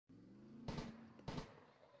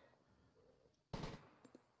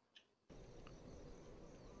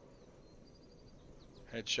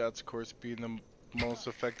Headshots, of course, being the most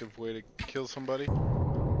effective way to kill somebody.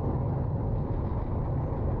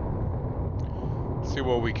 See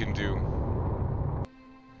what we can do.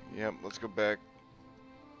 Yep, let's go back.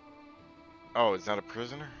 Oh, it's not a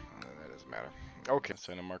prisoner? That doesn't matter. Okay,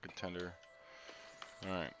 assign a market tender.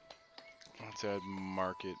 Alright. Let's add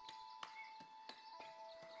market.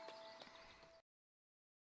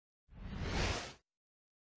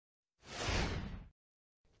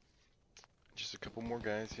 Just a couple more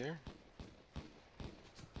guys here.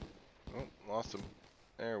 Oh, lost him.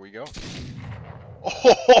 There we go.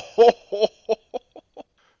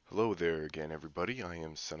 Hello there again, everybody. I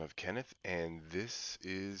am Son of Kenneth, and this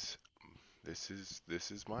is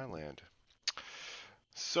my land.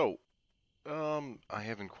 So, I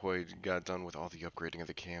haven't quite got done with all the upgrading of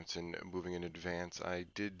the camps and moving in advance. I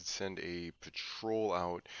did send a patrol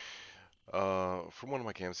out from one of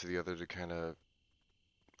my camps to the other to kind of,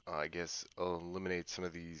 I guess, eliminate some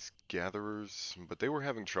of these gatherers, but they were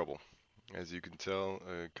having trouble. As you can tell,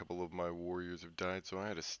 a couple of my warriors have died, so I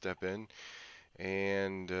had to step in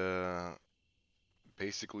and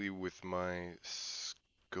basically with my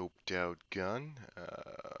scoped out gun,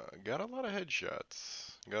 got a lot of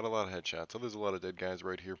headshots. Got a lot of headshots. So there's a lot of dead guys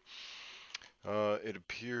right here. It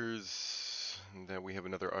appears that we have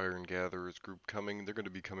another Iron Gatherers group coming. They're going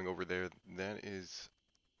to be coming over there. That is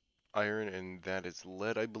iron and that is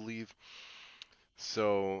lead, I believe.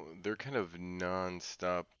 So they're kind of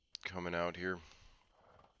non-stop coming out here.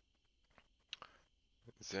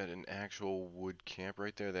 Is that an actual wood camp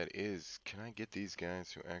right there? That is. Can I get these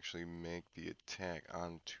guys to actually make the attack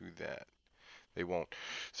onto that? They won't.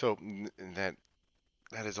 So that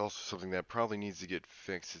is also something that probably needs to get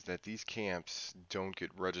fixed, is that these camps don't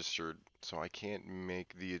get registered, so I can't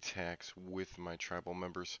make the attacks with my tribal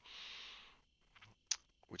members,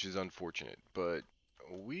 which is unfortunate. But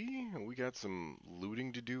we got some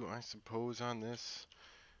looting to do, I suppose, on this,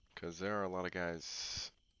 because there are a lot of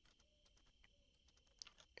guys,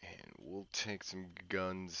 and we'll take some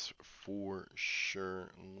guns for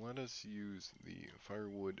sure. Let us use the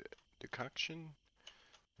firewood decoction.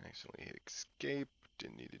 Accidentally hit escape.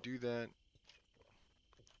 Didn't need to do that.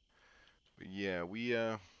 But yeah, we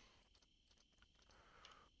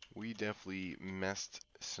definitely messed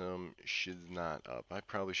some shiznot up. I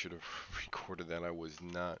probably should have recorded that. I was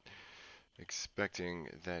not expecting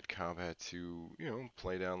that combat to,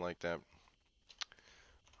 play down like that.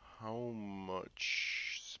 How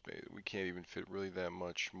much space? We can't even fit really that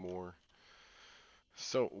much more.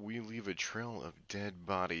 So we leave a trail of dead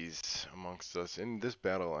bodies amongst us. And this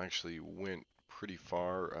battle actually went pretty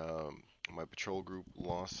far. My patrol group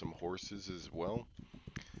lost some horses as well.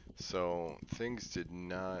 So things did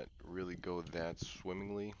not really go that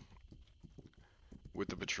swimmingly with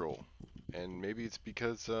the patrol. And maybe it's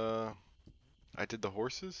because I did the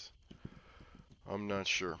horses? I'm not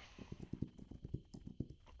sure.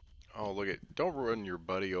 Oh, look at, don't run your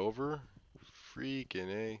buddy over. Freaking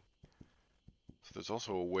A. So there's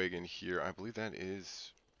also a wagon here. I believe that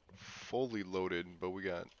is fully loaded, but we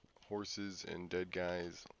got horses and dead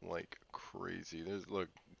guys like crazy. Look,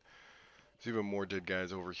 there's even more dead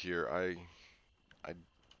guys over here. I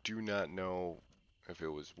do not know if it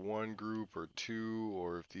was one group or two,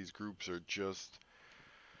 or if these groups are just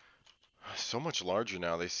so much larger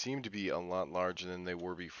now. They seem to be a lot larger than they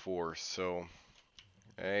were before. So,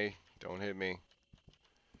 hey, don't hit me.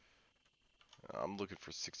 I'm looking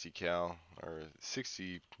for 60 cal, or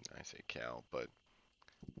 60, I say cal, but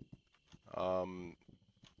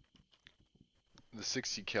the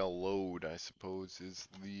 60 cal load, I suppose, is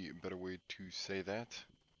the better way to say that.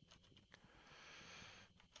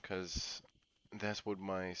 Because that's what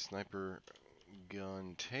my sniper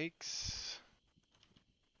gun takes.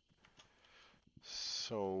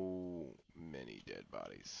 So many dead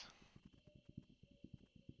bodies.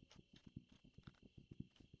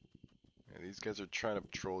 And these guys are trying to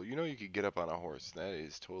patrol. You know you could get up on a horse. That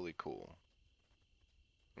is totally cool.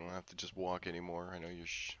 You don't have to just walk anymore. I know your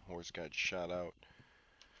horse got shot out.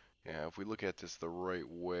 Yeah, if we look at this the right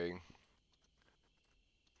way,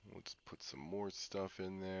 let's put some more stuff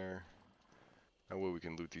in there. That way we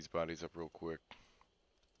can loot these bodies up real quick.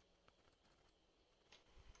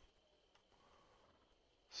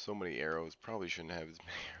 So many arrows. Probably shouldn't have as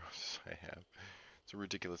many arrows as I have. It's a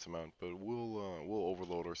ridiculous amount, but we'll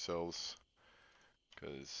overload ourselves.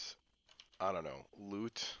 Cause I don't know,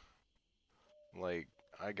 loot. Like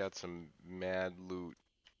I got some mad loot.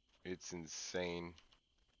 It's insane.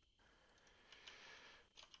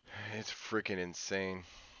 It's freaking insane.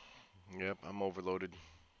 Yep, I'm overloaded.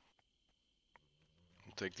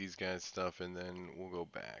 We'll take these guys' stuff and then we'll go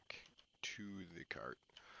back to the cart.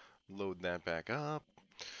 Load that back up.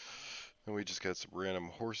 And we just got some random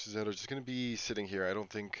horses that are just going to be sitting here. I don't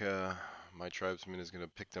think my tribesman is going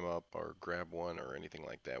to pick them up or grab one or anything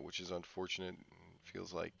like that, which is unfortunate.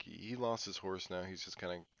 Feels like he lost his horse now. He's just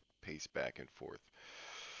kind of paced back and forth.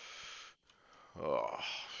 Oh,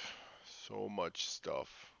 so much stuff.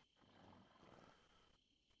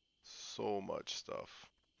 So much stuff.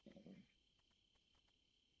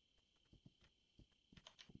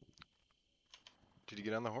 Did he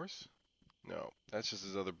get on the horse? No, that's just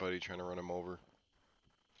his other buddy trying to run him over.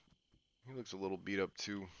 He looks a little beat up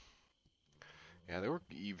too. Yeah, they were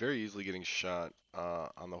very easily getting shot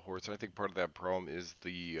on the horse. And I think part of that problem is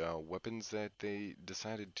the weapons that they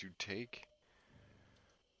decided to take.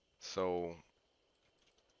 So,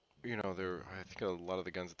 I think a lot of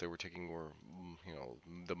the guns that they were taking were,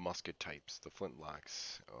 the musket types, the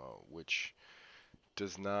flintlocks, which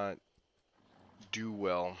does not do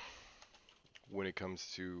well when it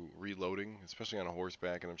comes to reloading, especially on a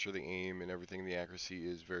horseback. And I'm sure the aim and everything, the accuracy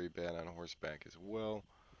is very bad on a horseback as well.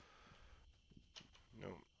 No,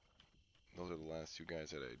 those are the last two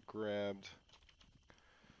guys that I had grabbed.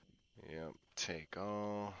 Yep, take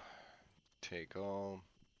all. Take all.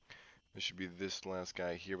 This should be this last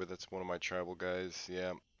guy here, but that's one of my tribal guys.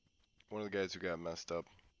 Yeah, one of the guys who got messed up.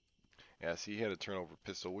 Yeah, see, he had a turnover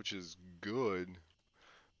pistol, which is good,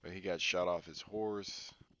 but he got shot off his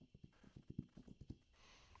horse.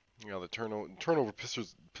 The turnover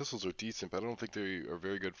pistols are decent, but I don't think they are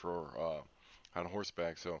very good for on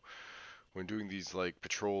horseback. So when doing these like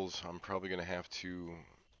patrols, I'm probably gonna have to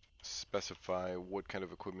specify what kind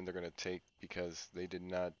of equipment they're gonna take because they did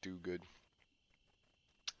not do good.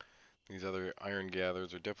 These other iron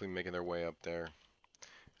gatherers are definitely making their way up there.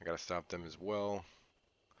 I gotta stop them as well.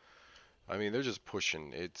 I mean, they're just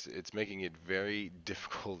pushing. It's making it very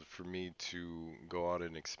difficult for me to go out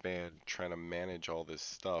and expand, trying to manage all this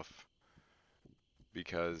stuff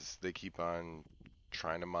because they keep on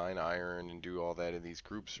trying to mine iron and do all that, and these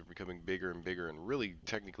groups are becoming bigger and bigger. And really,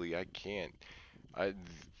 technically, I can't. I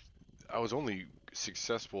I was only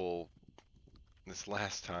successful this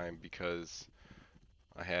last time because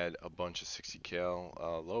I had a bunch of 60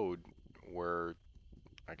 cal load where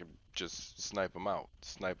I could just snipe them out,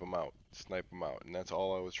 snipe them out, snipe them out, and that's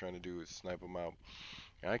all I was trying to do is snipe them out.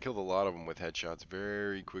 And I killed a lot of them with headshots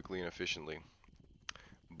very quickly and efficiently.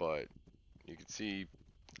 But you can see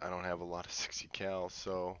I don't have a lot of 60 cal,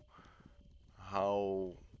 so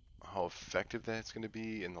how how effective that's going to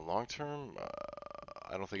be in the long term,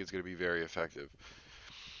 I don't think it's going to be very effective.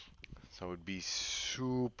 So it would be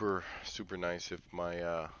super super nice if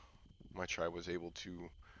my tribe was able to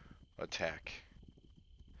attack.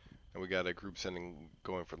 And we got a group sending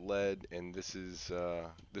going for lead, and this is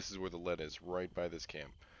where the lead is, right by this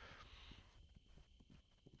camp.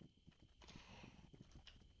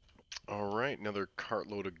 All right, another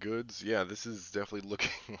cartload of goods. Yeah, this is definitely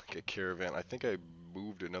looking like a caravan. I think I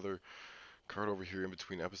moved another cart over here in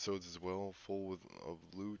between episodes as well, full of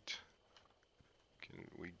loot. Can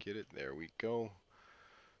we get it? There we go.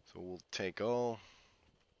 So we'll take all.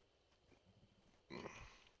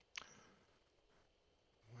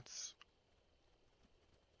 What's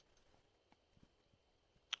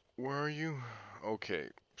Where are you? Okay,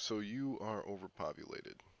 so you are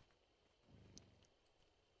overpopulated.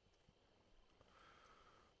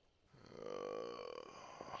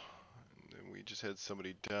 And then we just had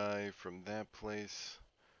somebody die from that place.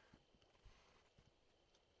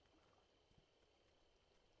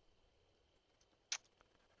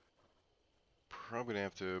 Probably gonna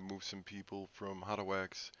have to move some people from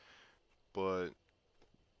Hadawax, but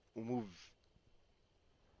we'll move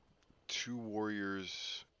 2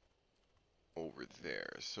 warriors over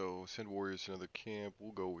there. So send warriors to another camp.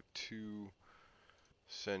 We'll go with 2.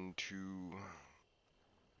 Send 2.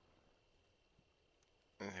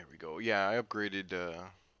 And there we go. Yeah, I upgraded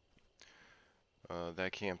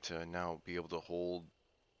that camp to now be able to hold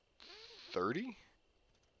 30.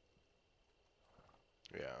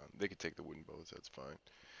 Yeah, they could take the wooden bows. That's fine.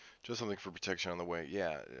 Just something for protection on the way.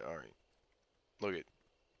 Yeah, all right. Look it.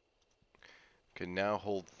 Can now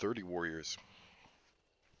hold 30 warriors.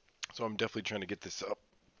 So I'm definitely trying to get this up.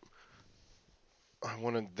 I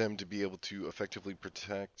wanted them to be able to effectively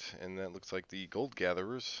protect, and that looks like the gold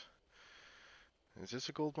gatherers. Is this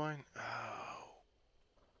a gold mine? Oh.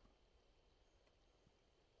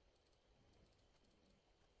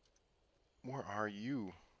 Where are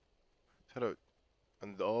you? Is that a...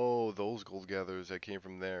 Oh, those gold gatherers that came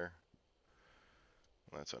from there.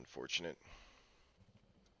 Well, that's unfortunate.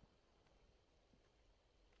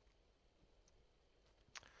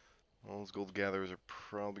 Well, those gold gatherers are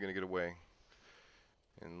probably going to get away.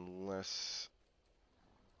 Unless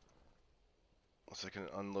So I can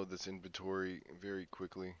unload this inventory very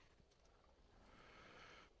quickly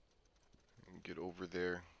and get over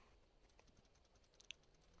there.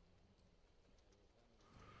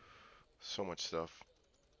 So much stuff.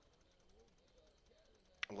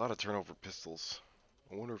 A lot of turnover pistols.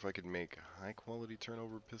 I wonder if I could make high quality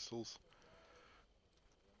turnover pistols.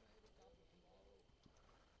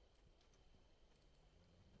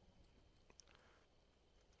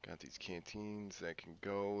 Got these canteens that can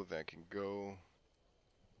go, that can go.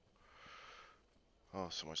 Oh,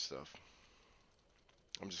 so much stuff.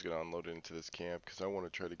 I'm just gonna unload it into this camp because I want to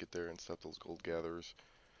try to get there and stop those gold gatherers.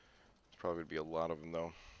 There's probably gonna be a lot of them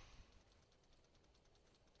though.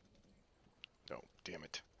 No, damn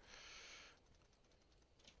it.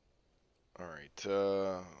 Alright,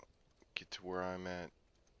 get to where I'm at.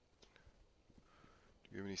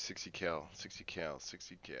 Do you have any 60 cal? 60 cal,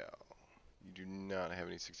 60 cal. You do not have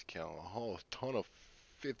any 60 cal. Oh, a ton of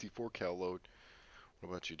 54 cal load. What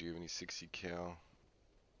about you? Do you have any 60 cal?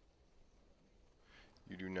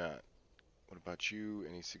 You do not. What about you?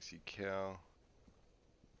 Any 60 cal?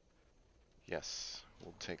 Yes,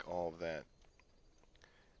 we'll take all of that.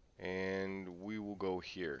 And we will go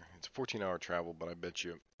here. It's a 14-hour travel, but I bet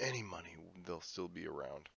you any money they'll still be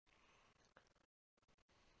around.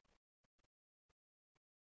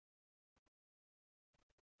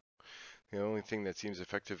 The only thing that seems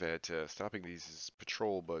effective at stopping these is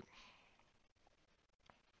patrol, but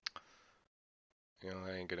you know,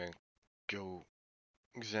 that ain't gonna go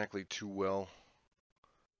exactly too well.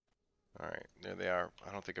 Alright, there they are.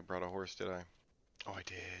 I don't think I brought a horse, did I? Oh, I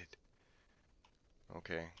did.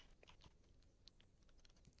 Okay.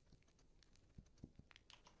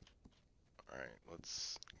 Alright,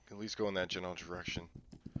 let's at least go in that general direction.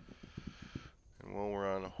 And while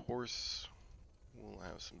we're on a horse, we'll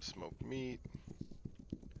have some smoked meat.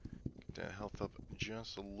 Get that health up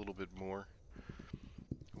just a little bit more.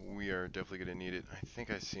 We are definitely going to need it. I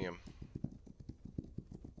think I see him.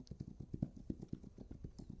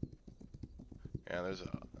 Yeah, there's a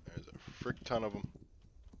frick ton of them.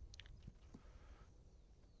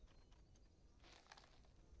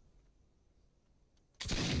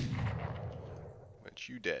 But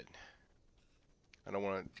you dead. I don't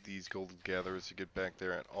want these gold gatherers to get back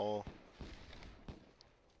there at all.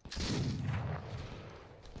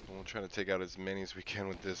 We'll try to take out as many as we can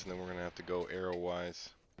with this, and then we're going to have to go arrow-wise.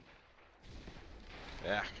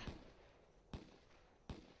 Yeah.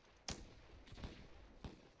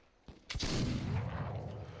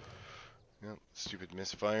 Yep, stupid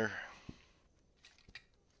misfire.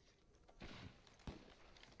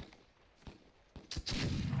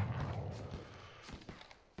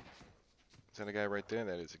 Is that a guy right there?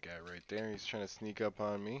 That is a guy right there. He's trying to sneak up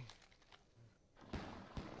on me.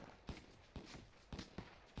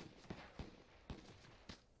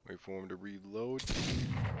 Wait for him to reload.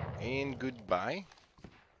 And goodbye.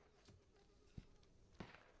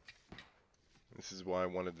 This is why I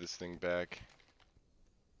wanted this thing back.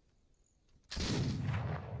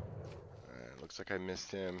 Looks like I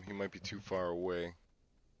missed him. He might be too far away.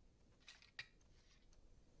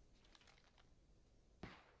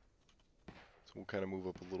 So we'll kind of move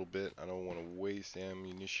up a little bit. I don't want to waste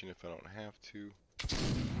ammunition if I don't have to.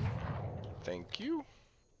 Thank you.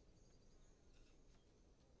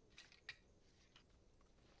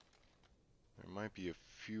 There might be a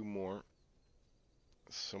few more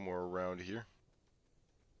somewhere around here.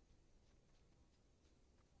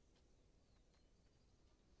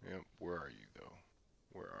 Yep, where are you though?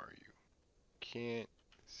 Where are you? Can't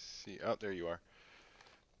see. Oh, there you are.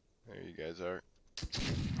 There you guys are.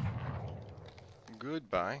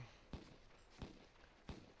 Goodbye.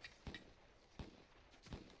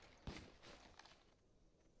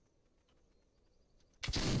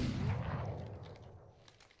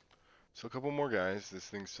 So a couple more guys. This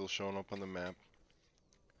thing's still showing up on the map.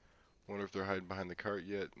 Wonder if they're hiding behind the cart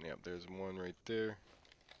yet. Yep, there's one right there.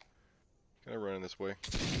 Kind of running this way.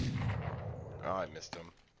 Oh, I missed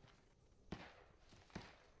him.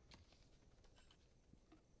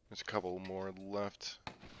 There's a couple more left.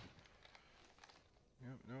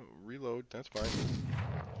 Yep, no, reload, that's fine.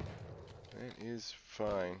 That is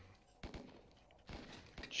fine.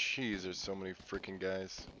 Jeez, there's so many freaking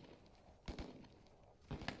guys.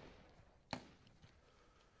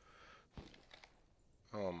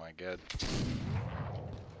 Oh my god.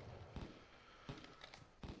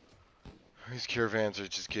 These caravans are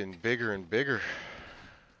just getting bigger and bigger.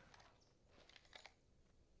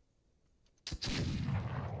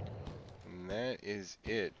 And that is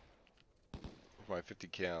it for my 50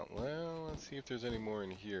 cal. Well, let's see if there's any more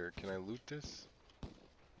in here. Can I loot this?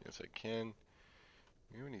 Yes, I can.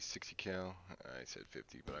 You have any 60 cal? I said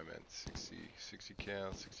 50, but I meant 60. 60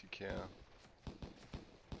 cal, 60 cal.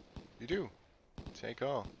 You do. Take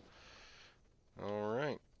all.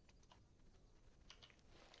 Alright.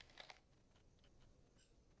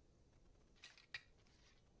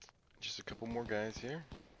 Just a couple more guys here.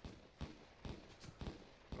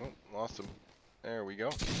 Oh, lost him. There we go.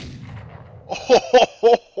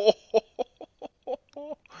 Oh!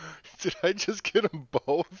 Did I just get them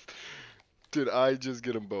both? Did I just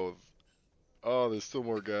get them both? Oh, there's still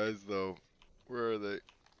more guys, though. Where are they?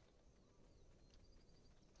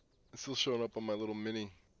 It's still showing up on my little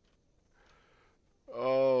mini.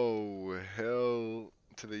 Oh, hell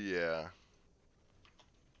to the yeah.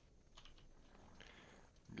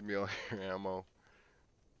 Give me all your ammo.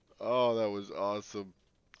 Oh, that was awesome.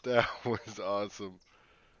 That was awesome.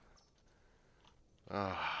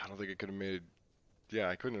 I don't think I could have made it. Yeah,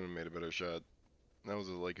 I couldn't have made a better shot. That was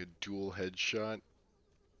like a dual headshot.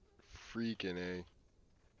 Freaking A.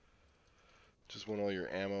 Just want all your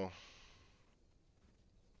ammo.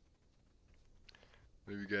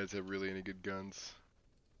 Maybe you guys have really any good guns.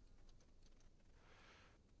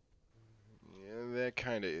 Yeah, that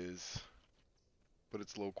kinda is. But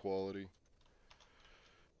it's low quality.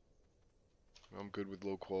 I'm good with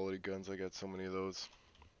low quality guns. I got so many of those.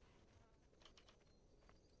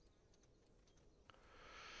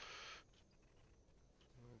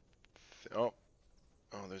 Oh,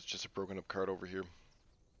 there's just a broken up card over here.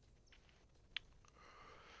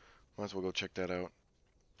 Might as well go check that out.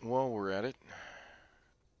 While we're at it.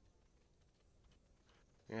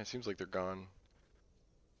 Yeah, it seems like they're gone.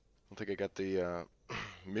 I don't think I got the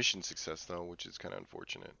mission success though, which is kind of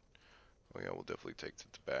unfortunate. Oh yeah, we'll definitely take the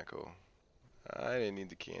tobacco. I didn't need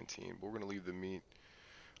the canteen, but we're gonna leave the meat.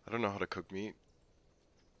 I don't know how to cook meat.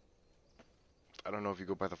 I don't know if you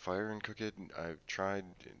go by the fire and cook it. I've tried.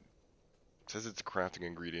 It says it's a crafting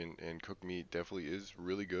ingredient, and cooked meat definitely is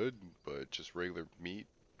really good, but just regular meat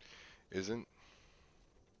isn't.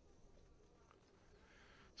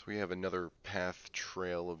 So we have another path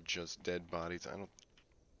trail of just dead bodies. I don't.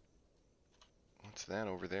 What's that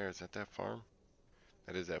over there? Is that farm?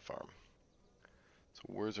 That is that farm. So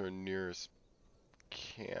where's our nearest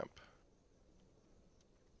camp?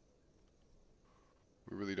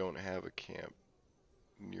 We really don't have a camp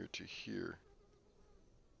near to here.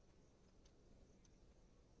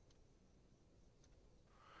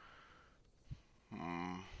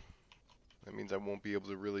 That means I won't be able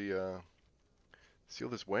to really steal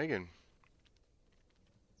this wagon.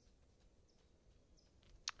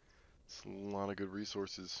 It's a lot of good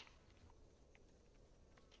resources.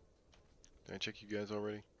 Did I check you guys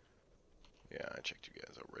already? Yeah, I checked you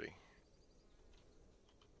guys already.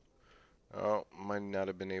 Oh, might not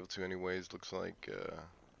have been able to anyways. Looks like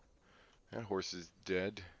that horse is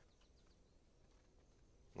dead.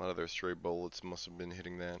 A lot of their stray bullets must have been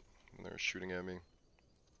hitting that when they were shooting at me.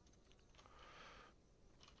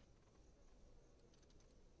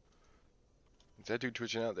 Is that dude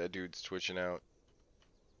twitching out? That dude's twitching out.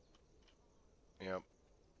 Yep.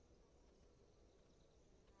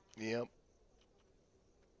 Yep.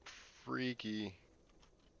 Freaky.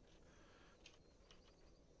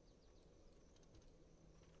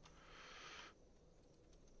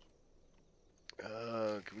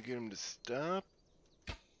 Can we get him to stop?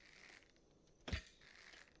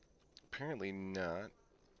 Apparently not.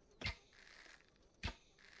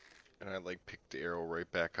 And I like pick the arrow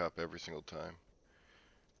right back up every single time.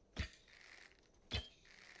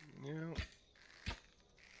 Yeah.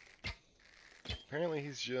 Apparently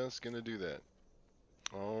he's just gonna do that.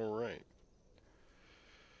 Alright.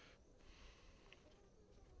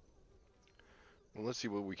 Well, let's see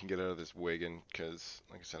what we can get out of this wagon, because,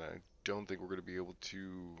 like I said, I don't think we're going to be able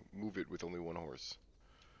to move it with only one horse.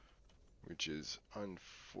 Which is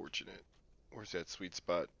unfortunate. Where's that sweet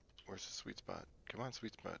spot? Where's the sweet spot? Come on,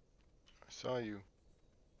 sweet spot. I saw you.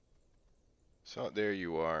 There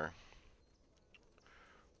you are.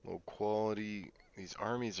 Low quality. These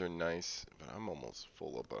armies are nice, but I'm almost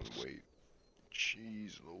full up on weight.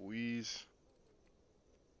 Jeez Louise.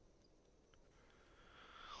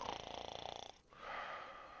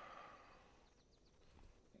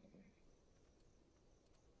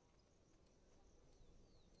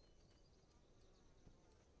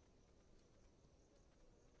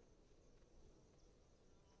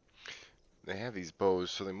 They have these bows,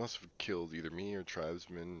 so they must have killed either me or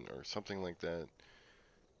tribesmen or something like that.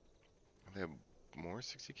 They have more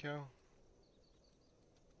 60 cal?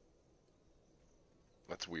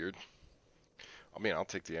 That's weird. I mean, I'll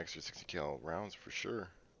take the extra 60 cal rounds for sure.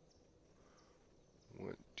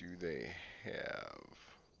 What do they have?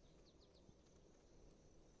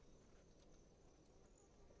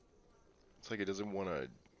 It's like it doesn't want to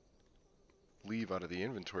leave out of the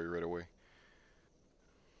inventory right away.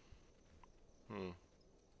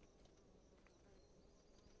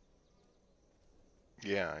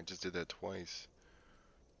 Yeah, I just did that twice.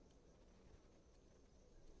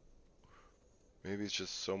 Maybe it's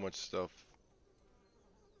just so much stuff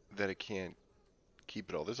that it can't keep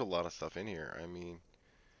it all. There's a lot of stuff in here. I mean,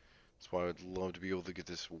 that's why I would love to be able to get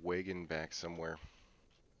this wagon back somewhere.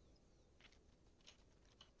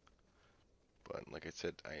 But like I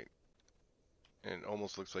said, and it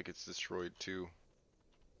almost looks like it's destroyed too.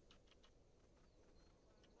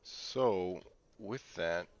 So, with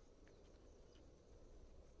that,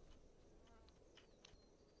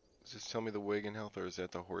 does this tell me the wagon health, or is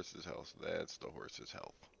that the horse's health? That's the horse's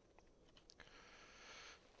health.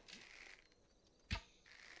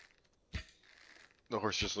 The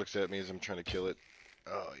horse just looks at me as I'm trying to kill it.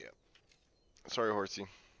 Oh, yeah. Sorry, horsey.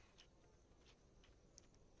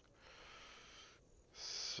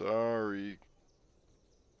 Sorry.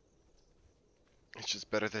 It's just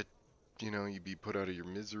better that, you know, you be put out of your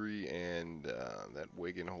misery, and that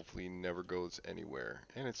wagon hopefully never goes anywhere.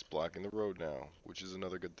 And it's blocking the road now, which is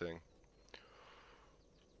another good thing.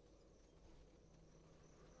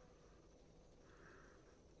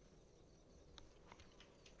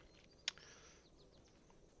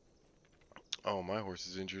 Oh, my horse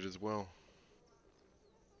is injured as well.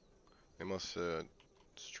 They must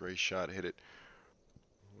stray shot hit it.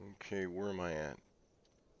 Okay, where am I at?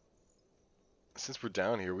 Since we're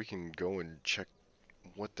down here, we can go and check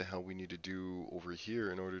what the hell we need to do over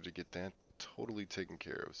here in order to get that totally taken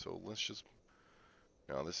care of. So let's just...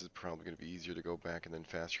 Now, this is probably going to be easier to go back and then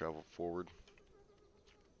fast travel forward.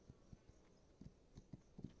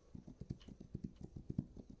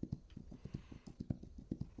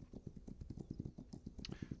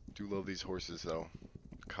 Do love these horses, though.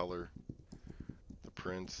 The color, the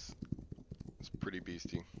prints, it's pretty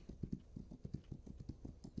beastie.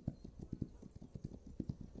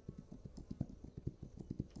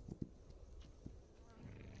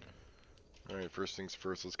 Alright, first things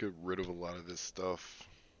first, let's get rid of a lot of this stuff.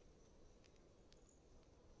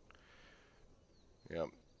 Yep.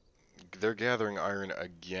 They're gathering iron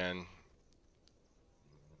again.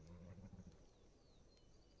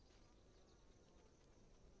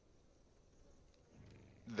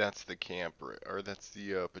 That's the camp, or that's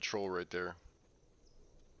the patrol right there.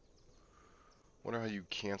 Wonder how you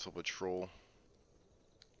cancel patrol.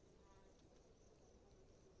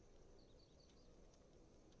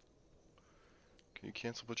 Can you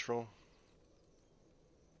cancel patrol?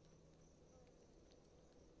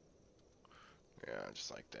 Yeah,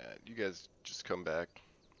 just like that. You guys just come back.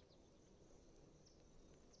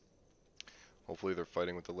 Hopefully they're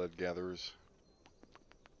fighting with the lead gatherers.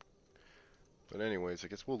 But anyways, I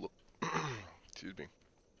guess we'll look excuse me.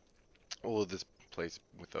 We'll load this place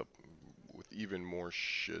with even more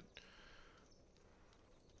shit.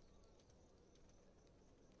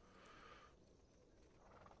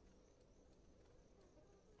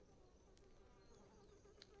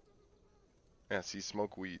 Yeah, see,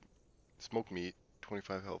 smoke meat,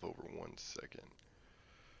 25 health over 1 second.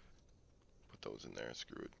 Put those in there,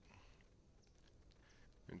 screw it.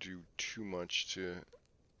 And do too much to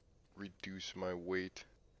reduce my weight.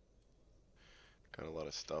 Got a lot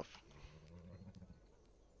of stuff.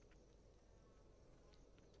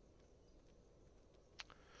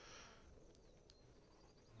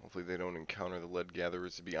 Hopefully they don't encounter the lead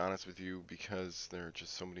gatherers, to be honest with you, because there are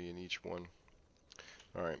just so many in each one.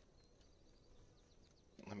 Alright.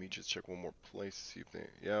 Let me just check one more place, see if they...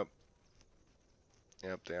 Yep.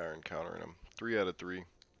 Yep, they are encountering them. 3 out of 3.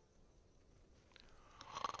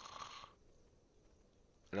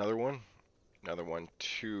 Another one? Another one.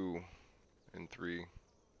 2 and 3.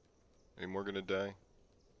 Any more gonna die?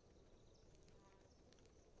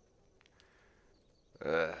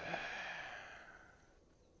 No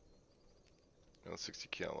 60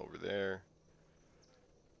 cal over there.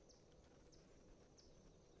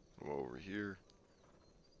 Over here.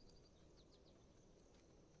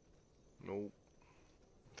 Nope.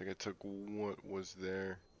 I think I took what was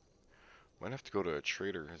there. Might have to go to a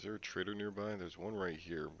trader. Is there a trader nearby? There's one right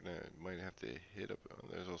here. Might have to hit up.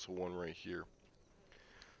 There's also one right here.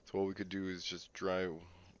 So what we could do is just drive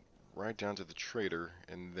right down to the trader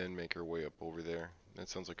and then make our way up over there. That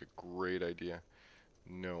sounds like a great idea.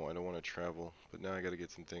 No, I don't want to travel, but now I got to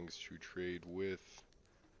get some things to trade with.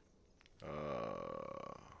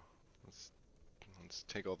 Let's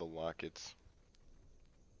take all the lockets.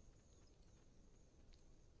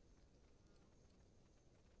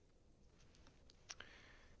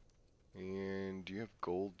 And do you have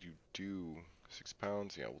gold? You do. 6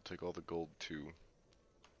 pounds? Yeah, we'll take all the gold too.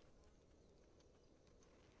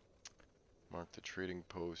 Mark the trading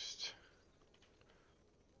post.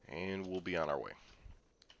 And we'll be on our way.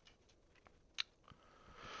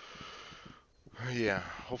 Yeah,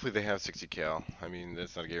 hopefully they have 60 cal. I mean,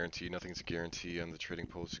 that's not a guarantee. Nothing's a guarantee on the trading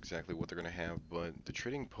posts exactly what they're going to have, but the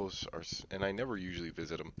trading posts are, and I never usually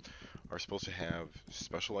visit them, are supposed to have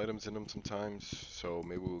special items in them sometimes, so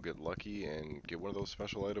maybe we'll get lucky and get one of those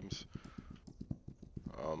special items.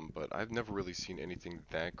 But I've never really seen anything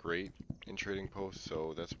that great in trading posts,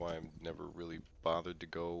 so that's why I've never really bothered to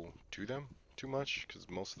go to them too much, because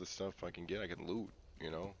most of the stuff I can get, I can loot, you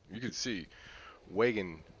know? You can see,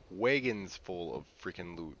 wagons full of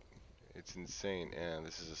freaking loot. It's insane, and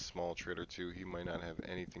this is a small trader too, he might not have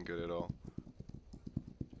anything good at all.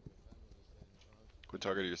 Quit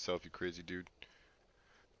talking to yourself, you crazy dude.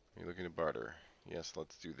 Are you looking to barter? Yes,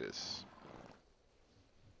 let's do this.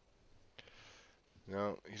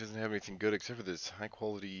 No, he doesn't have anything good except for this high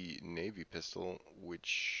quality Navy pistol,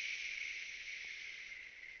 which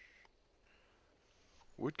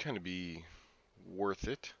would kind of be worth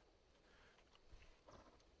it.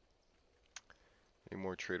 Any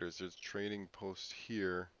more traders? There's trading post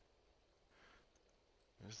here.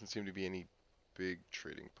 There doesn't seem to be any big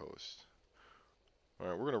trading post.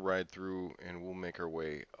 Alright, we're going to ride through and we'll make our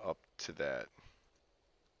way up to that.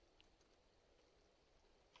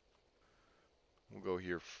 We'll go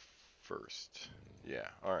here first. Yeah,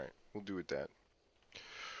 alright. We'll do it that.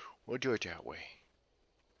 We'll do it that way.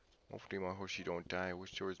 Hopefully my horsey don't die. I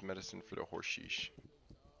wish there was medicine for the horses.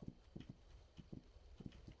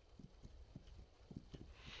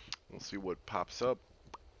 We'll see what pops up.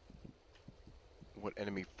 What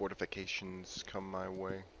enemy fortifications come my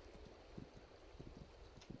way.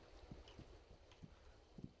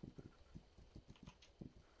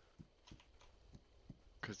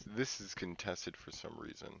 Because this is contested for some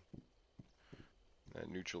reason. That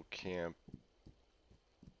neutral camp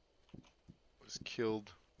was killed.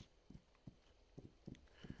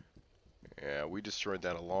 Yeah, we destroyed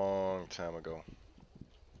that a long time ago.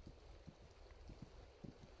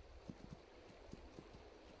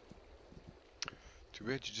 Too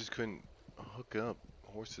bad you just couldn't hook up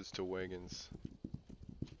horses to wagons.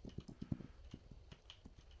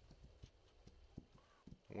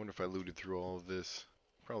 I wonder if I looted through all of this.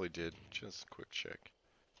 Probably did. Just a quick check.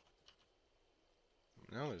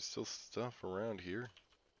 Now there's still stuff around here.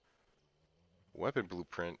 Weapon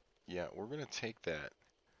blueprint. Yeah, we're gonna take that.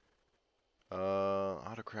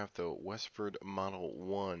 Autocraft though. Westford Model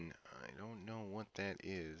 1. I don't know what that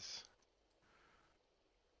is.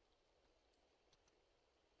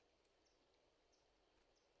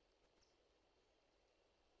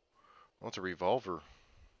 Well, it's a revolver.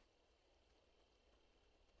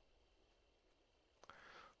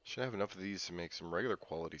 Should have enough of these to make some regular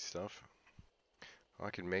quality stuff. I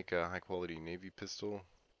can make a high quality Navy pistol.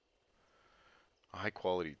 A high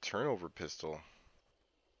quality turnover pistol.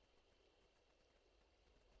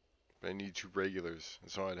 But I need two regulars,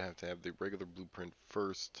 so I'd have to have the regular blueprint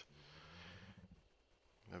first.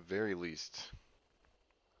 At the very least.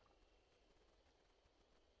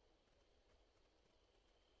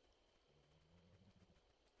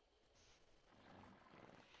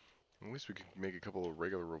 At least we could make a couple of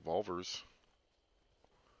regular revolvers.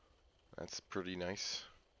 That's pretty nice.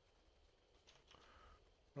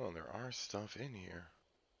 Oh, there are stuff in here.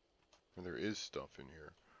 Or there is stuff in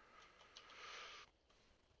here.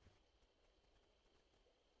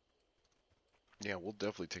 Yeah, we'll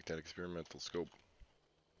definitely take that experimental scope.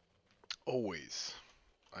 Always.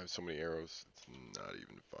 I have so many arrows, it's not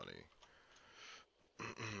even funny.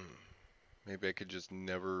 Maybe I could just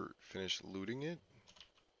never finish looting it?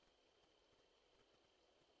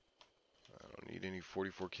 I don't need any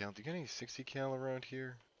 44 cal. Do you got any 60 cal around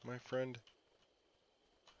here, my friend?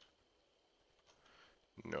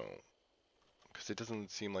 No. Because it doesn't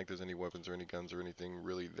seem like there's any weapons or any guns or anything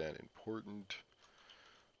really that important.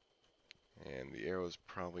 And the arrows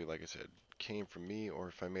probably, like I said, came from me, or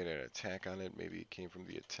if I made an attack on it, maybe it came from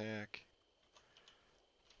the attack.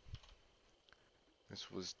 This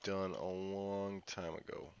was done a long time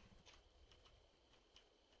ago.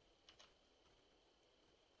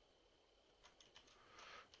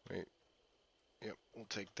 Wait. Yep, we'll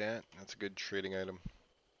take that. That's a good trading item.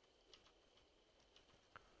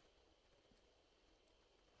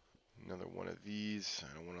 Another one of these.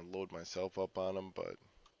 I don't want to load myself up on them, but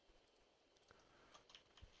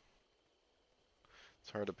it's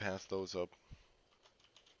hard to pass those up.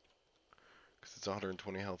 Because it's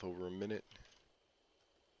 120 health over a minute.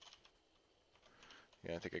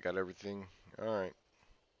 Yeah, I think I got everything. Alright.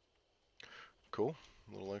 Cool.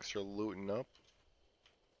 A little extra looting up.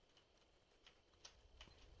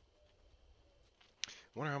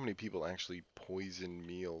 I wonder how many people actually poison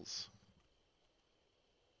meals.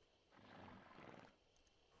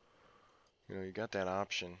 You know, you got that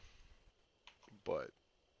option, but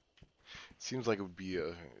it seems like it would be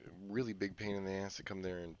a really big pain in the ass to come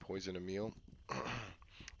there and poison a meal.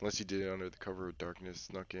 Unless you did it under the cover of darkness,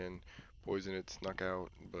 snuck in, poisoned it, snuck out,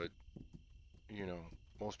 but, you know,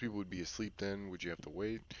 most people would be asleep then. Would you have to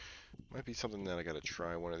wait? Might be something that I gotta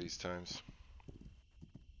try one of these times.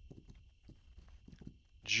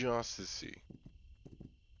 Just to see.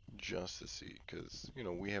 Just to see, because, you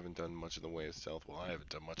know, we haven't done much in the way of stealth. Well, I haven't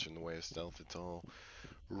done much in the way of stealth. It's all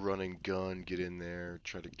run and gun, get in there,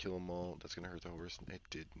 try to kill them all. That's gonna hurt the horse. It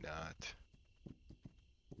did not.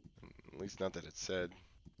 At least not that it said.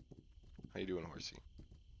 How you doing, horsey?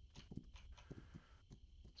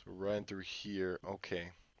 So we're riding through here. Okay.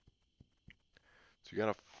 So we got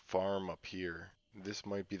a farm up here. This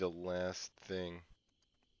might be the last thing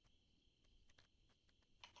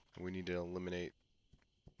we need to eliminate.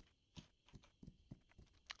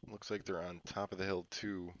 Looks like they're on top of the hill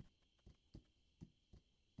too.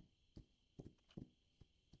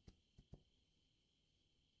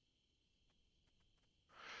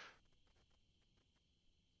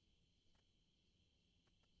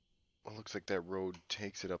 Well, looks like that road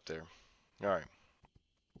takes it up there. Alright.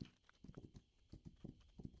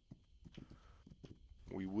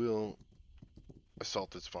 We will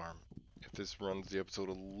assault this farm. If this runs the episode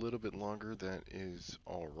a little bit longer, that is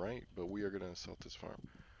alright, but we are going to assault this farm.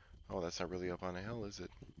 Oh, that's not really up on a hill, is it?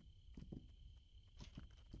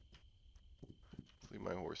 Let's leave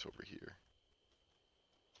my horse over here.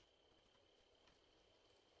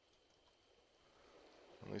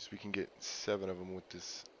 At least we can get 7 of them with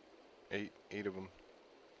this. 8 of them.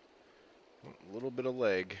 A little bit of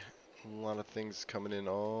leg. A lot of things coming in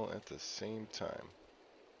all at the same time.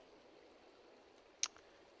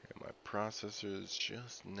 And my processor is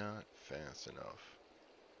just not fast enough.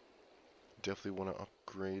 Definitely want to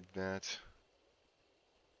upgrade that.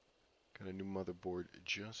 Got a new motherboard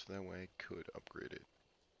just that way I could upgrade it.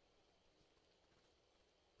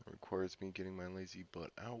 It requires me getting my lazy butt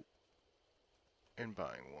out and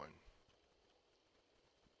buying one.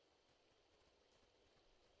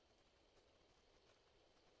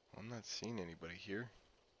 I'm not seeing anybody here.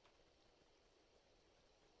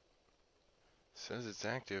 Says it's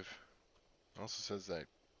active. Also says that,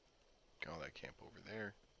 oh, that camp over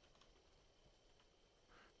there.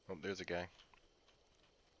 Oh, there's a guy.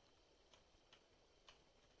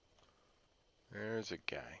 There's a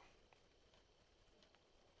guy.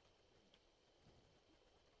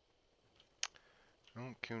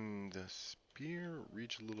 Oh, can the spear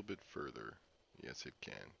reach a little bit further? Yes, it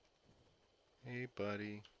can. Hey,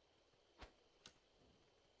 buddy.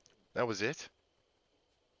 That was it?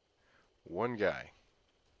 One guy.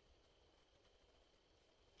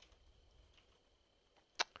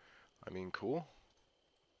 I mean, cool.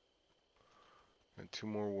 And 2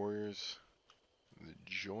 more warriors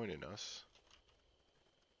joining us.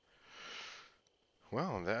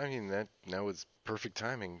 Well, that was perfect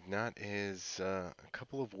timing. Not as a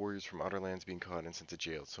couple of warriors from Outer Lands being caught and sent to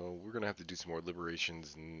jail. So we're gonna have to do some more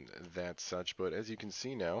liberations and that such. But as you can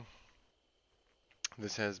see now,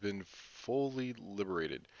 this has been fully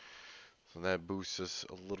liberated. So that boosts us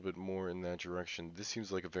a little bit more in that direction. This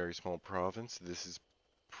seems like a very small province. This is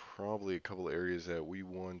probably a couple areas that we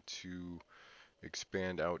want to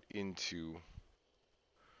expand out into.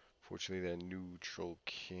 Fortunately, that neutral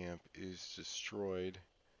camp is destroyed.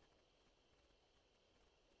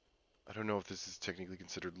 I don't know if this is technically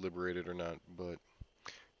considered liberated or not, but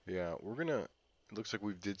yeah, we're gonna, it looks like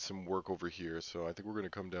we've did some work over here, so I think we're gonna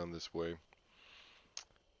come down this way.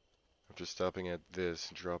 After stopping at this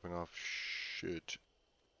and dropping off shit.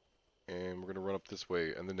 And we're gonna run up this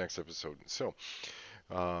way in the next episode. So,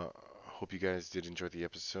 hope you guys did enjoy the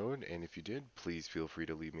episode, and if you did, please feel free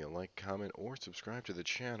to leave me a like, comment, or subscribe to the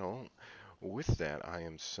channel. With that, I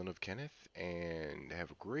am Son of Kenneth, and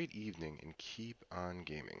have a great evening, and keep on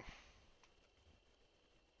gaming.